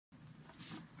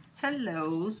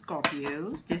Hello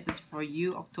Scorpios, this is for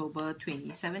you October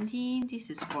 2017. This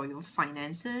is for your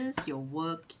finances, your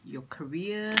work, your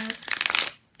career,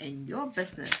 and your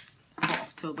business for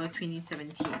October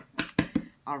 2017.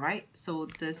 Alright, so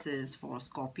this is for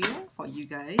Scorpio, for you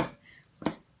guys.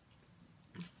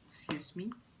 Excuse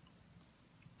me.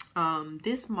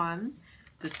 This month,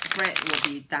 the spread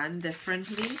will be done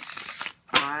differently.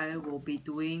 I will be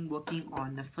working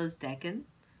on the first decan,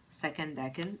 second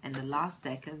decan, and the last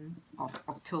decan of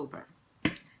October.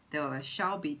 There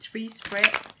shall be 3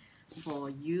 spread for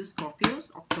you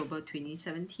Scorpios, October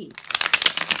 2017.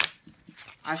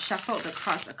 I've shuffled the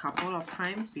cards a couple of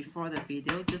times before the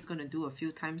video. Just going to do a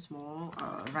few times more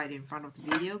right in front of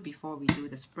the video before we do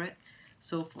the spread.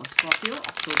 So for Scorpio,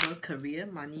 October, career,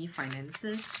 money,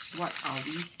 finances, what are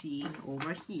we seeing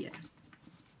over here?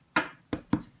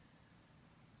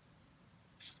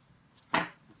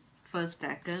 First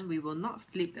decan, we will not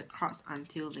flip the cards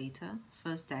until later.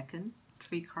 First decan,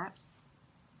 3 cards.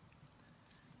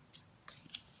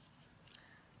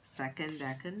 Second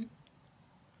decan.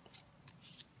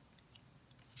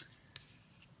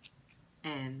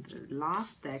 And the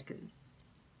last decan.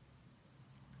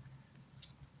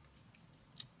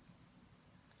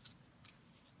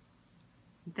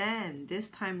 Then this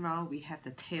time round we have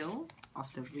the tail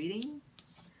of the reading.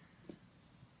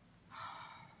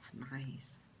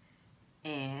 Nice.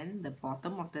 And the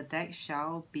bottom of the deck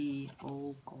shall be,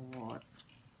 oh God,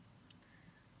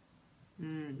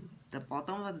 the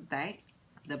bottom of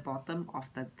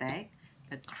the deck,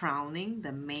 the crowning,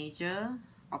 the major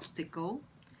obstacle.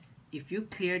 If you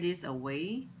clear this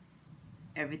away,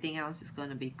 everything else is going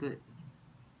to be good.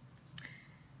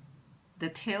 The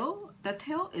tail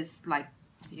is like,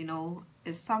 you know,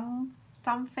 is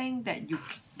something that you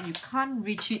can't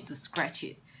reach it to scratch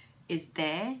it. It's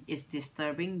there, it's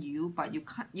disturbing you, but you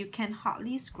can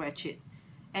hardly scratch it,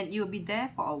 and you'll be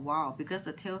there for a while because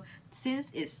the tail, since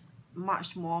it's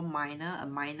much more a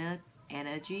minor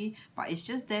energy, but it's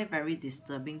just there, very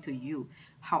disturbing to you.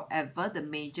 However, the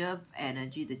major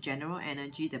energy, the general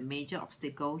energy, the major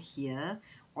obstacle here,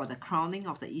 or the crowning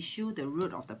of the issue, the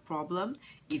root of the problem,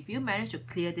 if you manage to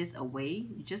clear this away,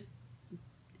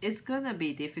 it's gonna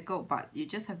be difficult, but you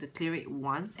just have to clear it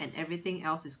once, and everything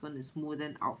else is going to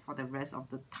smoothen out for the rest of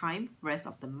the time, rest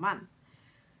of the month.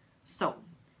 So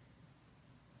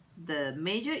the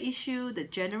major issue, the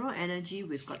general energy,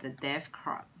 we've got the Death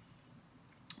card.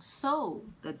 So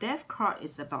the Death card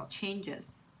is about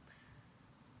changes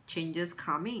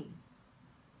coming,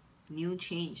 new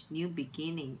change, new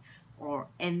beginning, or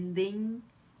ending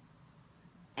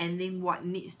what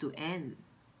needs to end.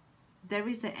 There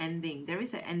is an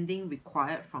ending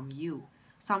required from you.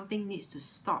 Something needs to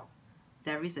stop.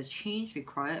 There is a change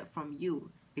required from you.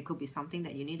 It could be something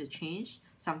that you need to change,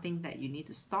 something that you need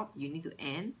to stop, you need to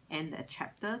end a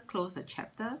chapter, close a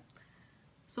chapter.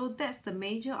 So that's the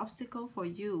major obstacle for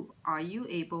you. Are you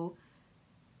able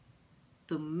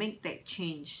to make that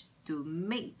change, to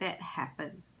make that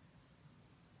happen?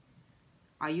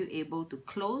 Are you able to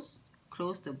close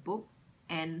the book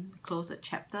and close the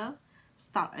chapter?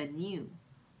 Start anew.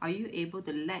 Are you able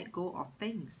to let go of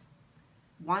things?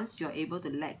 Once you're able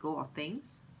to let go of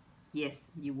things,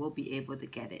 yes, you will be able to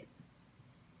get it.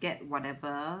 Get to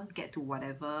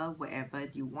whatever, wherever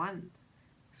you want.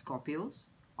 Scorpios,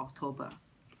 October.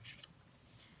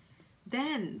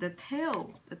 Then the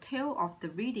tail of the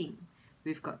reading,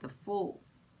 we've got the Fool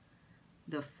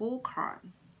card.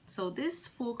 So this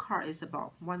Fool card is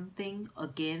about wanting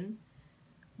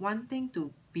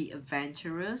to be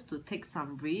adventurous, to take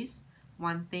some risks,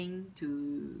 wanting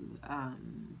to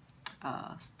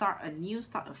start anew,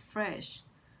 start afresh.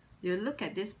 You look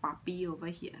at this puppy over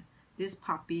here. This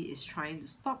puppy is trying to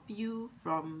stop you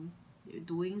from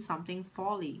doing something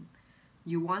folly.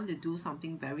 You want to do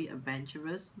something very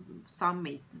adventurous. Some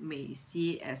may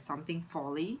see it as something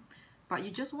folly, but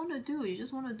you just want to do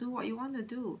what you want to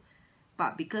do.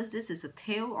 But because this is a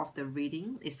tail of the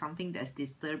reading, it's something that's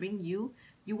disturbing you.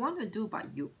 You want to do,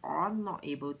 but you are not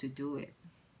able to do it.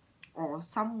 Or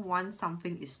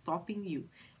something is stopping you,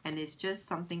 and it's just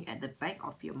something at the back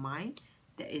of your mind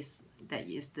that is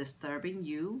disturbing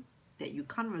you, that you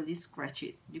can't really scratch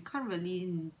it. You can't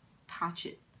really touch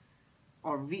it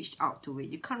or reach out to it.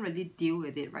 You can't really deal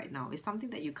with it right now. It's something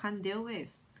that you can't deal with.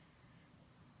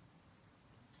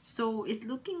 So it's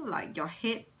looking like your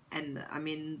head and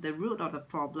the root of the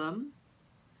problem,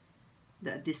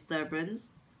 the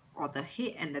disturbance, or the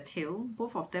head and the tail,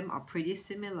 both of them are pretty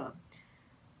similar.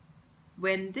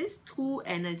 When this two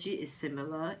energy is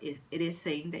similar, it is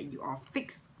saying that you are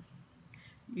fixed.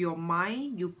 Your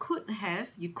mind, you could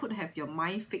have your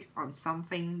mind fixed on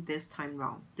something this time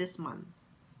round, this month.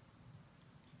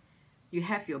 You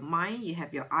have your mind, you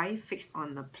have your eye fixed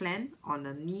on a plan, on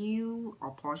a new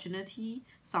opportunity,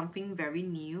 something very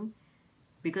new.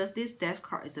 Because this Death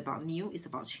card is about new, it's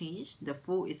about change. The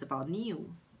Fool is about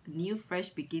new, new fresh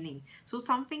beginning. So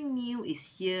something new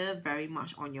is here very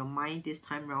much on your mind this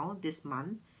time round, this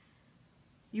month.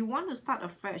 You want to start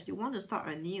afresh, you want to start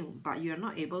anew, but you're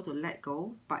not able to let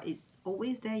go. But it's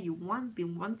always there. You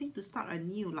been wanting to start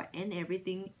anew, like end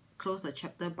everything, close a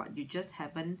chapter, but you just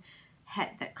haven't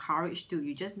had that courage to.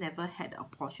 You just never had the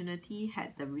opportunity,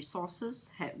 had the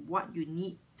resources, had what you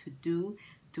need to do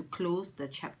to close the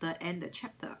chapter, end the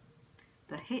chapter.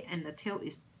 The head and the tail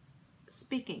is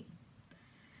speaking.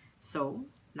 So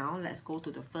now let's go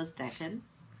to the first decan.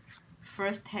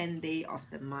 First 10 day of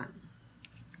the month.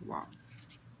 Wow.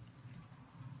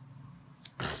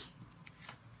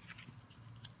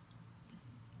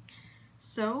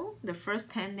 So the first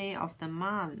 10 day of the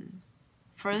month,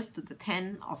 1st to the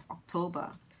 10th of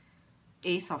October,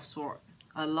 Ace of Swords.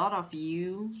 A lot of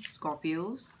you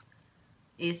Scorpios,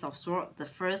 Ace of Swords, the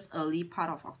first early part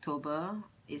of October,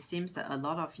 it seems that a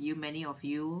lot of you, many of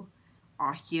you,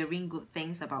 are hearing good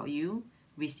things about you,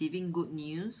 receiving good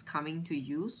news coming to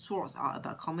you. Swords are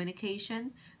about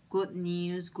communication, good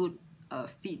news, good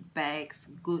feedbacks,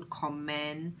 good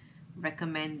comment,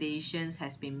 recommendations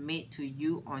has been made to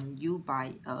you on you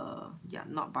by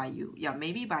not by you,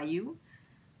 maybe by you.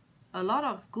 A lot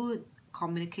of good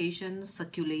communication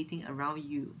circulating around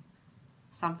you,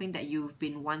 something that you've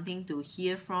been wanting to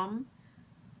hear from.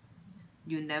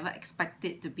 You never expect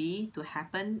it to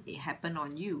happen. It happened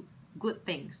on you. Good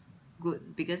things,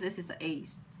 good, because this is the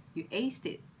ace. You aced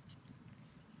it.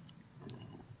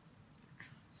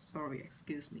 Sorry,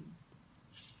 excuse me.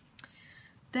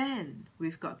 Then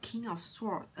we've got King of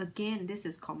Swords. Again, this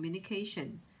is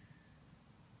communication.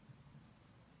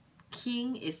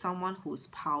 King is someone who's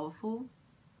powerful,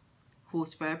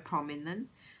 who's very prominent.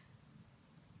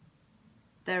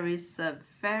 There is a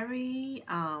very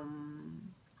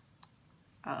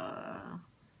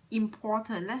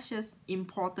important,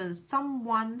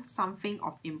 someone, something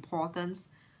of importance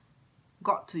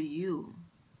got to you.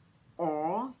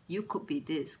 Or you could be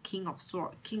this King of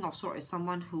Swords. King of Swords is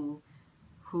someone who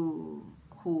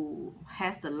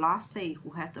has the last say,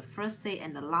 who has the first say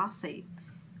and the last say.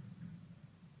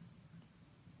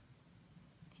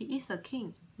 He is a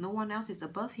king. No one else is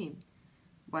above him.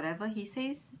 Whatever he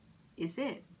says is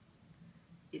it.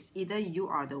 It's either you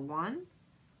are the one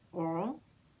or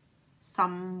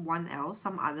someone else,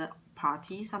 some other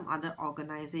party, some other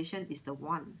organization is the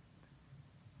one.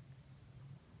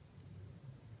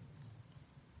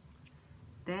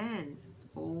 Then,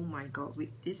 oh my God,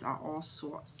 these are all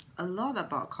swords. A lot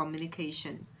about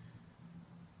communication.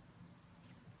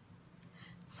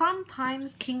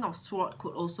 Sometimes King of Swords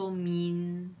could also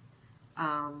mean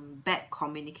bad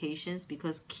communications,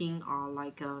 because king are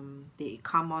like they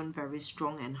come on very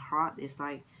strong and hard. It's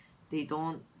like they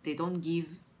don't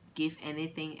give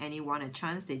anyone a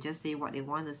chance. They just say what they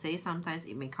want to say. Sometimes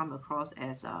it may come across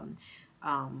as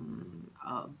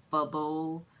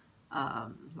verbal,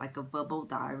 like a verbal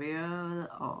diarrhea,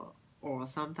 or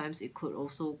sometimes it could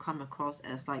also come across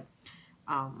as like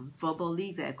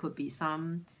verbally there could be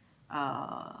some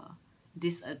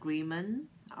disagreement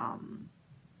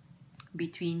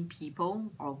between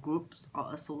people or groups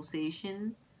or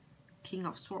association. King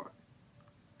of Swords.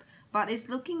 But it's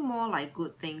looking more like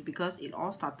good thing, because it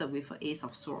all started with an Ace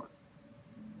of Swords.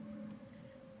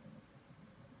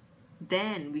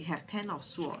 Then we have 10 of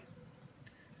Swords.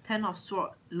 10 of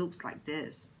Swords looks like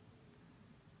this.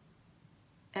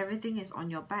 Everything is on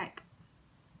your back.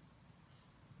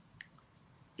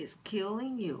 It's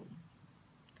killing you.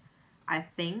 I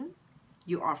think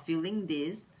you are feeling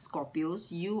this,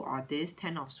 Scorpios. You are this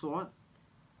 10 of Swords.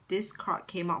 This card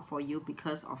came out for you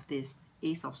because of this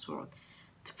Ace of Swords.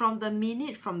 From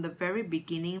the very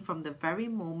beginning, from the very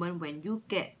moment when you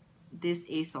get this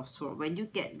Ace of Swords, when you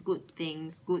get good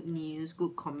things, good news,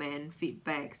 good comment,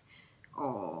 feedbacks,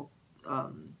 or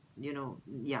you know,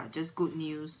 just good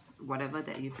news, whatever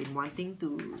that you've been wanting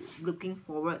to, looking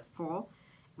forward for,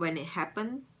 when it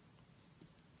happened,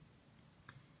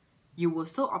 you were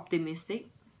so optimistic.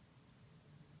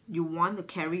 You want to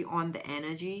carry on the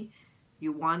energy.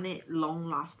 You want it long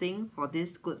lasting for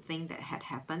this good thing that had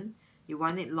happened. You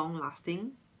want it long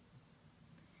lasting.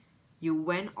 You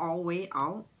went all way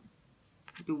out.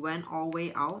 You went all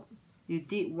way out. You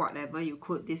did whatever you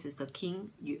could. This is the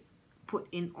king. You put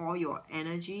in all your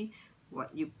energy.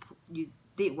 You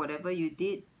did whatever you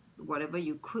did, whatever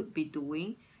you could be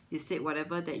doing. You said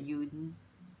whatever that you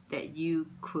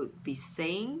could be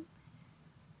saying.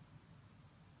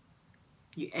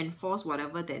 You enforce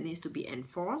whatever that needs to be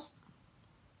enforced.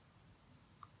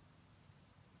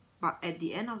 But at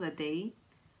the end of the day,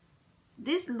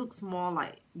 this looks more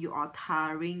like you are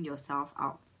tiring yourself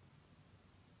out.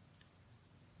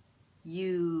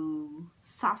 You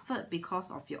suffered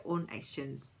because of your own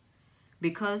actions.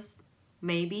 Because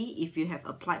maybe if you have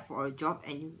applied for a job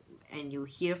and you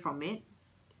hear from it,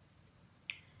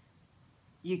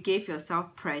 you gave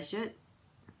yourself pressure,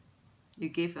 you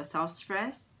gave yourself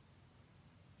stress,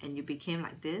 and you became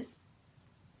like this.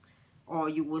 Or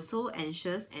you were so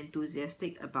anxious,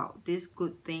 enthusiastic about this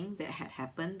good thing that had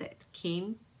happened, that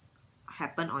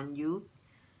happened on you,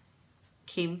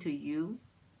 came to you.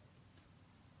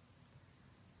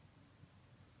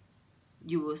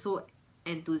 You were so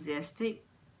enthusiastic,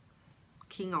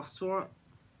 King of Swords,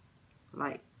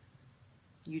 like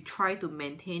you try to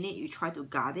maintain it, you try to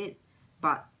guard it,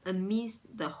 but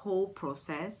amidst the whole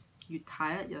process, you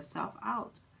tired yourself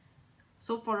out.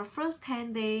 So for the first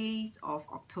 10 days of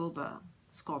October,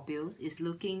 Scorpios, is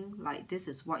looking like this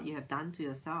is what you have done to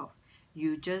yourself.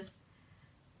 You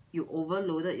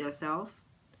overloaded yourself,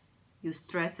 you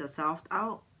stressed yourself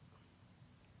out,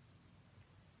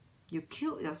 you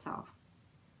killed yourself.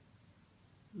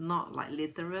 Not like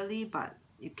literally, but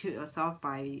you killed yourself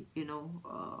by,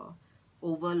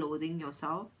 overloading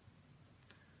yourself.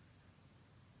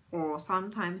 Or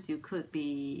sometimes you could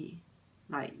be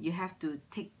like, you have to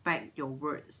take back your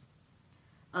words.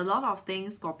 A lot of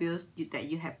things, Scorpios, that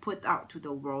you have put out to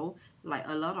the world, like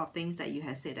a lot of things that you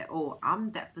have said that, oh,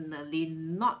 I'm definitely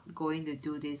not going to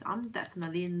do this, I'm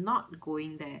definitely not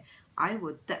going there, I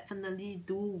will definitely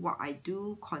do what I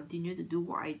do, continue to do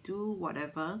what I do,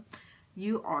 whatever.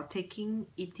 You are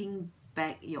eating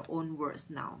back your own words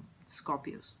now,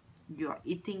 Scorpios. You are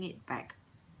eating it back.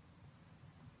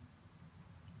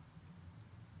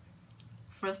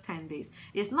 First 10 days,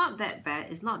 it's not that bad,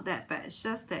 it's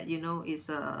just that, it's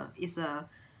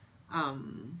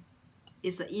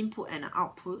an input and an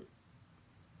output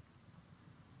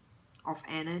of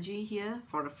energy here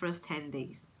for the first 10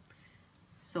 days.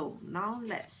 So now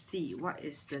let's see what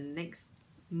is the next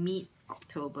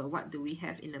mid-October. What do we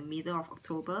have in the middle of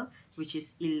October, which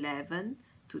is 11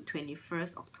 to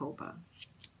 21st October.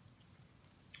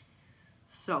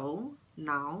 So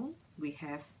now we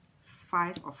have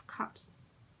 5 of Cups,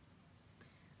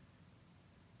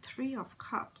 3 of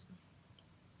Cups,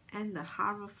 and the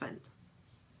Hierophant.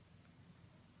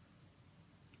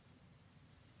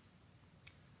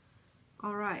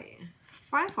 Alright,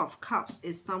 5 of Cups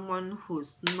is someone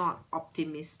who's not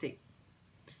optimistic,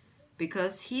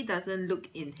 because he doesn't look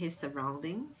in his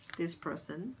surrounding, this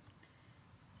person.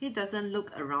 He doesn't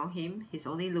look around him, he's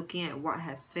only looking at what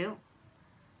has failed,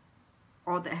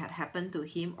 all that had happened to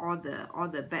him, all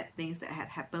the bad things that had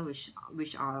happened,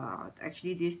 which are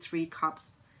actually these 3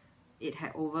 cups. It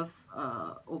had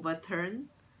overturned,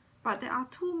 but there are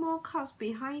 2 more cups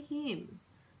behind him,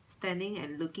 standing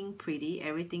and looking pretty.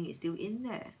 Everything is still in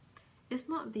there. It's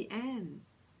not the end.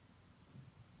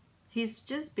 He's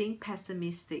just being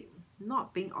pessimistic,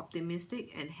 not being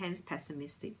optimistic, and hence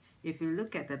pessimistic. If you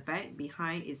look at the back,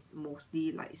 behind is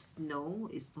mostly like snow,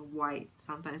 it's white,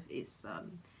 sometimes it's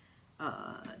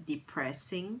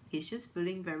depressing. He's just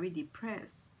feeling very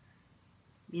depressed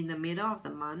in the middle of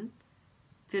the month,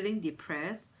 feeling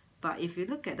depressed. But if you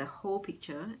look at the whole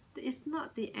picture, it's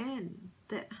not the end.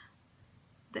 There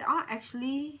are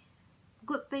actually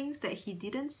good things that he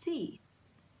didn't see.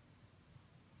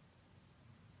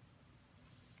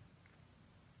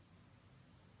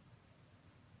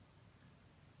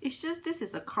 It's just, this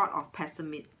is a card of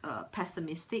pessimism.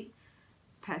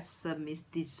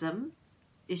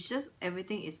 It's just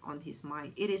everything is on his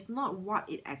mind. It is not what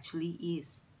it actually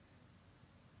is.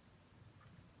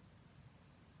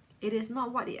 It is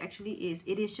not what it actually is.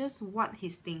 It is just what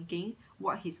he's thinking,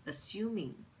 what he's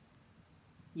assuming.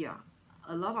 Yeah,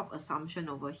 a lot of assumption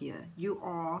over here. You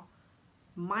are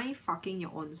mind-fucking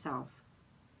your own self.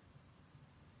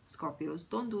 Scorpios,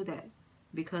 don't do that.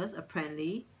 Because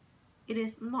apparently, it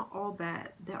is not all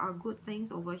bad. There are good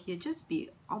things over here. Just be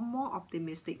more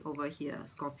optimistic over here,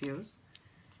 Scorpios.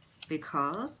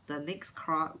 Because the next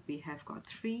card, we have got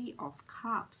 3 of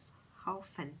Cups. How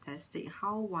fantastic,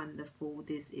 how wonderful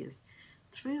this is.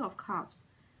 3 of Cups.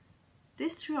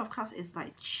 This 3 of Cups is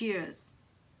like cheers.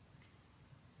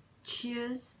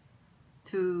 Cheers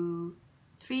to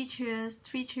 3 cheers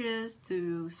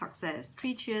to success,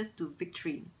 3 cheers to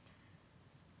victory.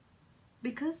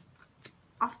 Because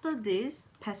after this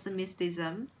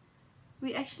pessimism,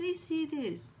 we actually see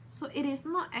this. So it is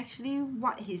not actually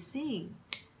what he's seeing.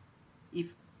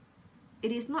 If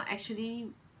it is not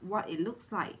actually what it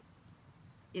looks like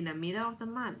in the middle of the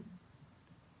month.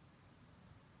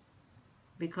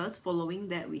 Because following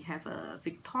that, we have a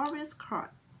victorious card,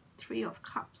 Three of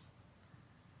Cups.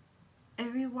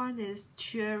 Everyone is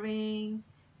cheering,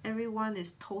 everyone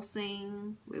is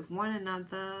toasting with one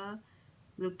another,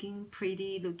 looking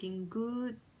pretty, looking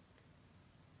good.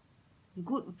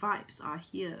 Good vibes are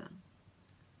here.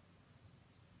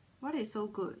 What is so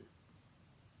good?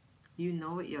 You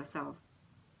know it yourself.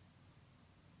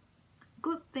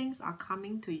 Good things are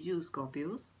coming to you,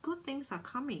 Scorpios. Good things are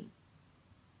coming.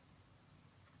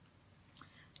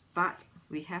 But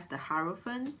we have the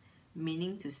Hierophant,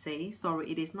 meaning to say,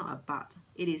 sorry, it is not a but,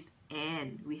 it is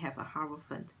and. We have a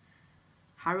Hierophant.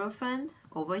 Hierophant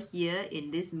over here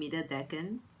in this middle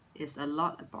decan is a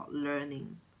lot about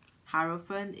learning.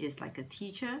 Hierophant is like a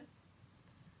teacher,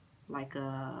 like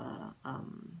a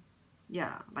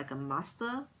like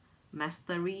a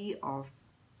mastery of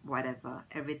whatever,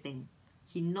 everything.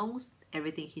 He knows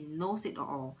everything. He knows it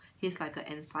all. He's like an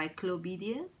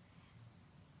encyclopedia.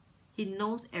 He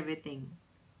knows everything.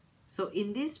 So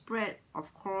in this spread,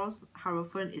 of course,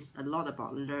 Hierophant is a lot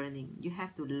about learning. You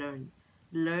have to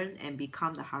learn and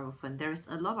become the Hierophant. There is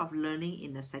a lot of learning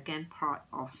in the second part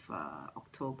of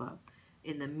October.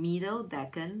 In the middle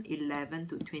decan, 11th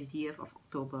to 20th of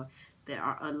October, there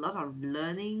are a lot of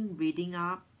learning, reading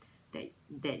up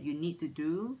that you need to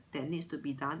do, that needs to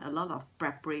be done. A lot of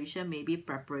preparation, maybe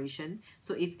preparation.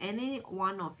 So if any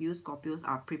one of you Scorpios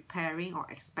are preparing or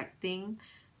expecting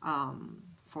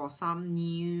for some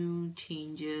new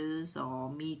changes or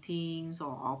meetings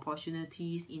or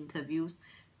opportunities, interviews,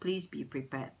 please be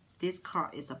prepared. This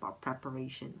card is about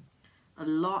preparation. A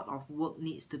lot of work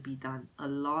needs to be done. A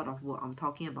lot of work. I'm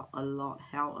talking about a lot,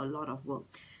 hell, a lot of work.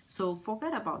 So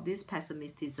forget about this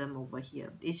pessimism over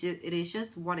here. It is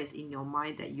just what is in your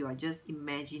mind that you are just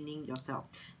imagining yourself.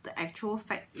 The actual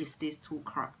fact is these two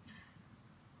cards.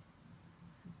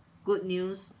 Good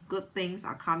news, good things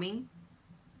are coming.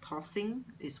 Tossing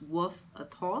is worth a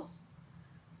toss.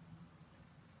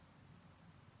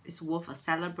 It's worth a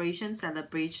celebration.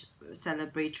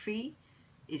 Celebratory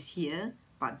is here.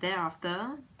 But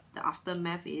thereafter, the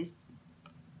aftermath is,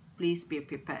 please be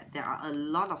prepared. There are a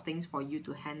lot of things for you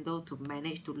to handle, to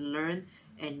manage, to learn,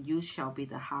 and you shall be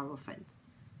the Hierophant.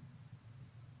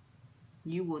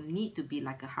 You will need to be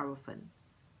like a Hierophant.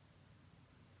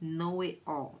 Know it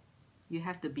all. You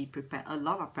have to be prepared. A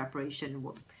lot of preparation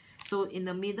work. So in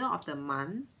the middle of the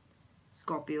month,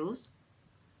 Scorpios,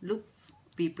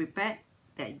 be prepared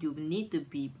that you need to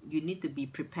be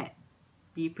prepared.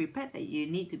 Be prepared that you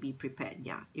need to be prepared.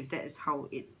 Yeah, if that is how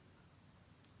it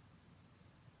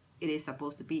is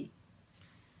supposed to be.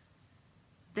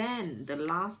 Then the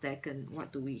last decan,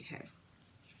 what do we have?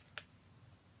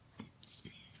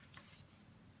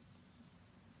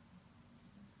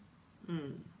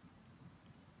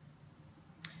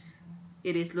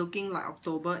 It is looking like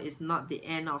October is not the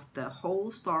end of the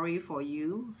whole story for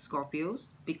you,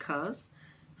 Scorpios, because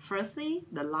firstly,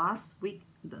 the last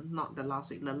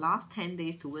 10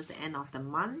 days towards the end of the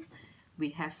month, we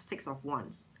have Six of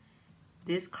Wands.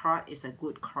 This card is a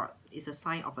good card. It's a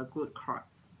sign of a good card.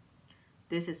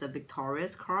 This is a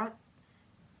victorious card.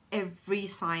 Every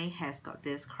sign has got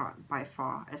this card by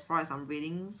far. As far as I'm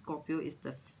reading, Scorpio is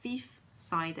the 5th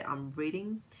sign that I'm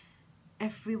reading.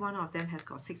 Every one of them has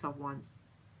got Six of Wands.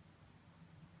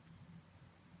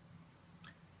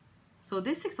 So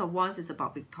this Six of Wands is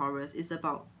about victorious. It's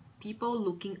about people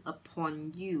looking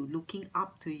upon you, looking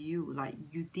up to you. Like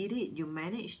you did it, you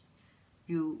managed.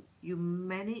 You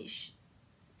managed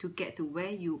to get to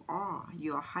where you are.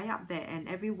 You are high up there, and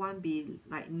everyone be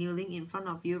like kneeling in front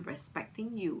of you,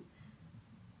 respecting you.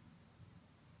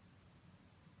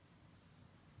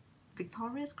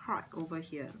 Victorious card over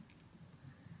here.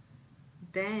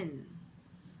 Then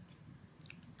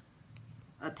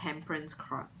a Temperance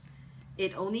card.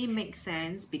 It only makes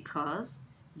sense because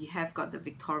you have got the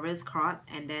Victorious card,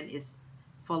 and then it's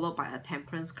followed by a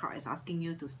Temperance card. It's asking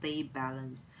you to stay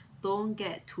balanced. Don't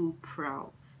get too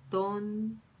proud.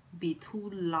 Don't be too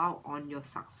loud on your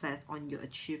success, on your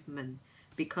achievement,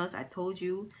 because I told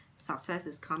you success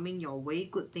is coming your way,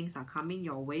 good things are coming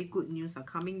your way, good news are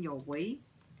coming your way,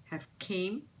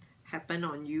 happen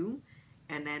on you,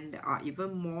 and then there are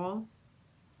even more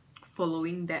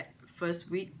following that first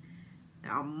week.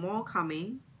 There are more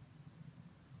coming,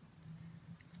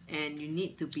 and you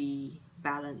need to be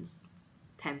balanced.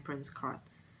 Temperance card.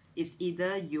 It's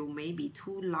either you may be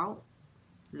too loud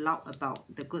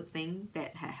about the good thing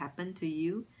that had happened to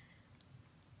you,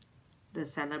 the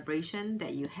celebration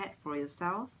that you had for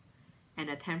yourself, and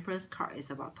the Temperance card is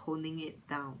about toning it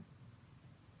down.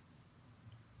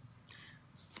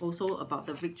 Also about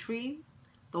the victory,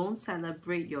 don't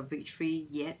celebrate your victory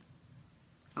yet,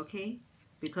 okay?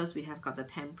 Because we have got the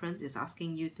Temperance, is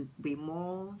asking you to be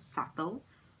more subtle,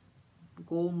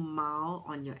 go mild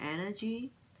on your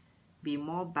energy, be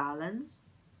more balanced,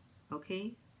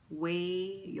 okay?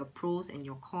 Weigh your pros and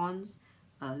your cons,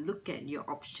 look at your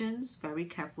options very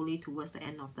carefully towards the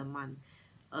end of the month.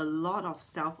 A lot of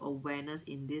self-awareness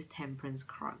in this Temperance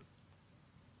card.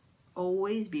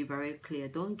 Always be very clear.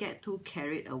 Don't get too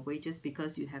carried away just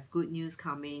because you have good news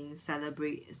coming,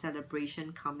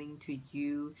 celebration coming to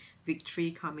you,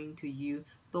 victory coming to you.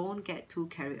 Don't get too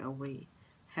carried away.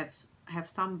 Have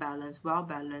some balance,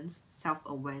 well-balanced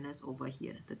self-awareness over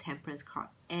here. The Temperance card,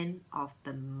 end of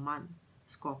the month.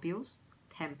 Scorpios,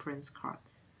 Temperance card.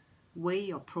 Weigh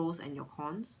your pros and your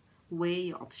cons. Weigh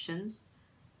your options.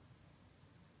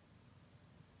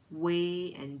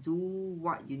 Weigh and do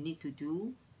what you need to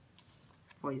do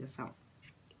for yourself.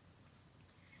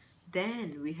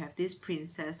 Then we have this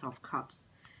Princess of Cups.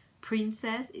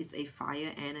 Princess is a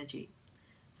fire energy.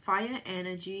 Fire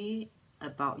energy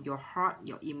about your heart,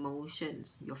 your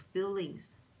emotions, your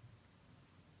feelings.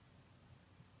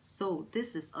 So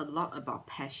this is a lot about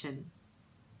passion.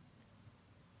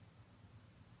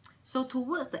 So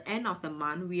towards the end of the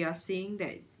month, we are seeing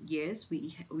that, yes,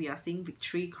 we are seeing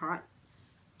victory card.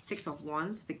 Six of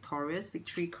Wands, victorious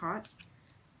victory card.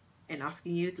 And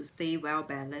asking you to stay well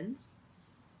balanced.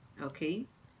 Okay.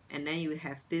 And then you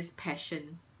have this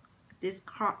passion. This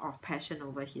card of passion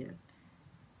over here.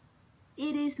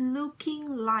 It is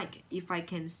looking like, if I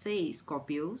can say,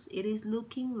 Scorpios, it is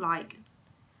looking like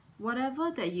whatever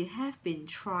that you have been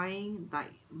trying,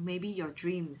 like maybe your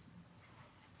dreams,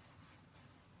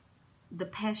 the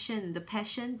passion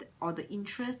or the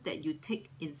interest that you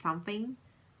take in something,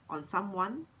 on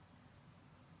someone,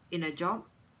 in a job,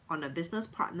 on a business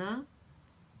partner,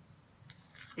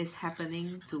 is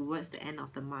happening towards the end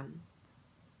of the month.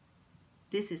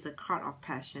 This is a card of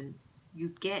passion.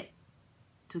 You get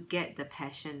to get the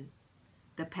passion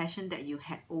that you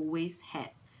had always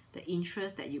had, the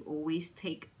interest that you always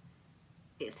take.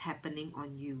 It's happening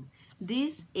on you.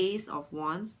 This Ace of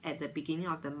Wands at the beginning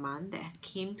of the month that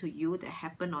came to you, that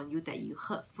happened on you, that you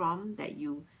heard from, that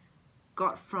you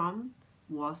got from,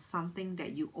 was something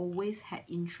that you always had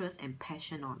interest and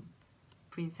passion on.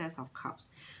 Princess of Cups.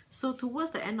 So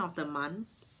towards the end of the month,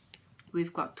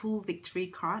 we've got two victory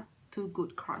cards, two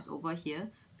good cards over here,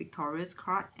 victorious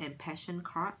card and passion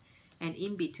card, and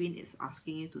in between it's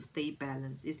asking you to stay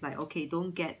balanced. It's like, okay,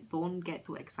 don't get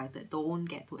too excited, don't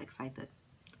get too excited.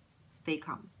 Stay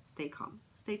calm, stay calm,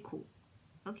 stay cool.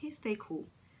 Okay, stay cool.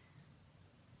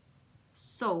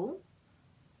 So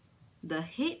the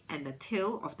head and the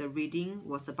tail of the reading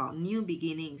was about new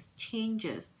beginnings,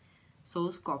 changes. So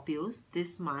Scorpios,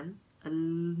 this month, a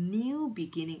new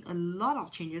beginning, a lot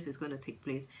of changes is going to take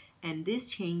place. And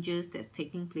these changes that's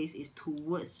taking place is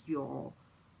towards your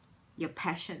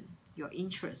passion, your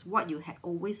interest, what you had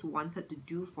always wanted to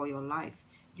do for your life,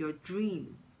 your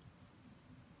dream.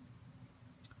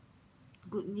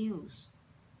 Good news.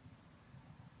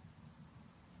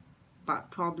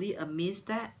 But probably amidst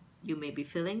that, you may be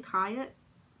feeling tired,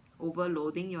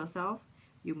 overloading yourself.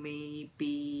 You may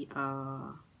be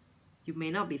you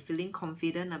may not be feeling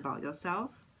confident about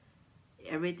yourself.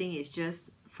 Everything is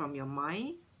just from your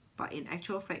mind, but in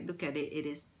actual fact, look at it, it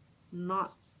is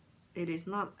not an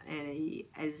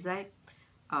exact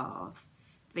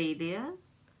failure,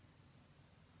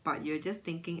 but you're just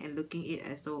thinking and looking at it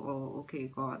as though, oh, okay,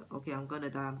 God, okay, I'm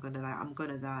gonna die, I'm gonna die, I'm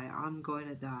gonna die, I'm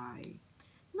gonna die.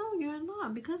 No, you're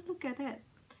not, because look at that,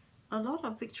 a lot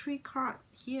of victory card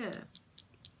here,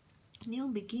 new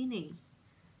beginnings.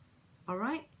 All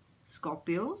right,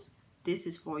 Scorpios, this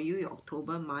is for you, your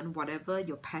October month. Whatever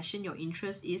your passion, your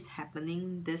interest is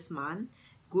happening this month,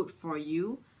 good for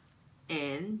you.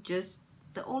 And just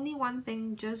the only one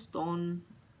thing, just don't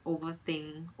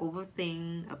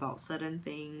overthink about certain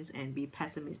things and be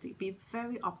pessimistic. Be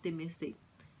very optimistic.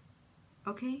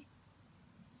 Okay?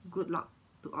 Good luck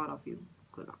to all of you.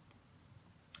 Good luck.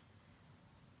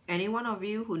 Any one of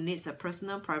you who needs a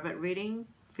personal private reading,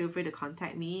 feel free to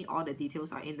contact me. All the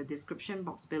details are in the description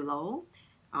box below.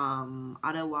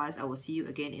 Otherwise, I will see you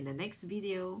again in the next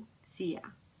video. See ya.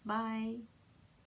 Bye.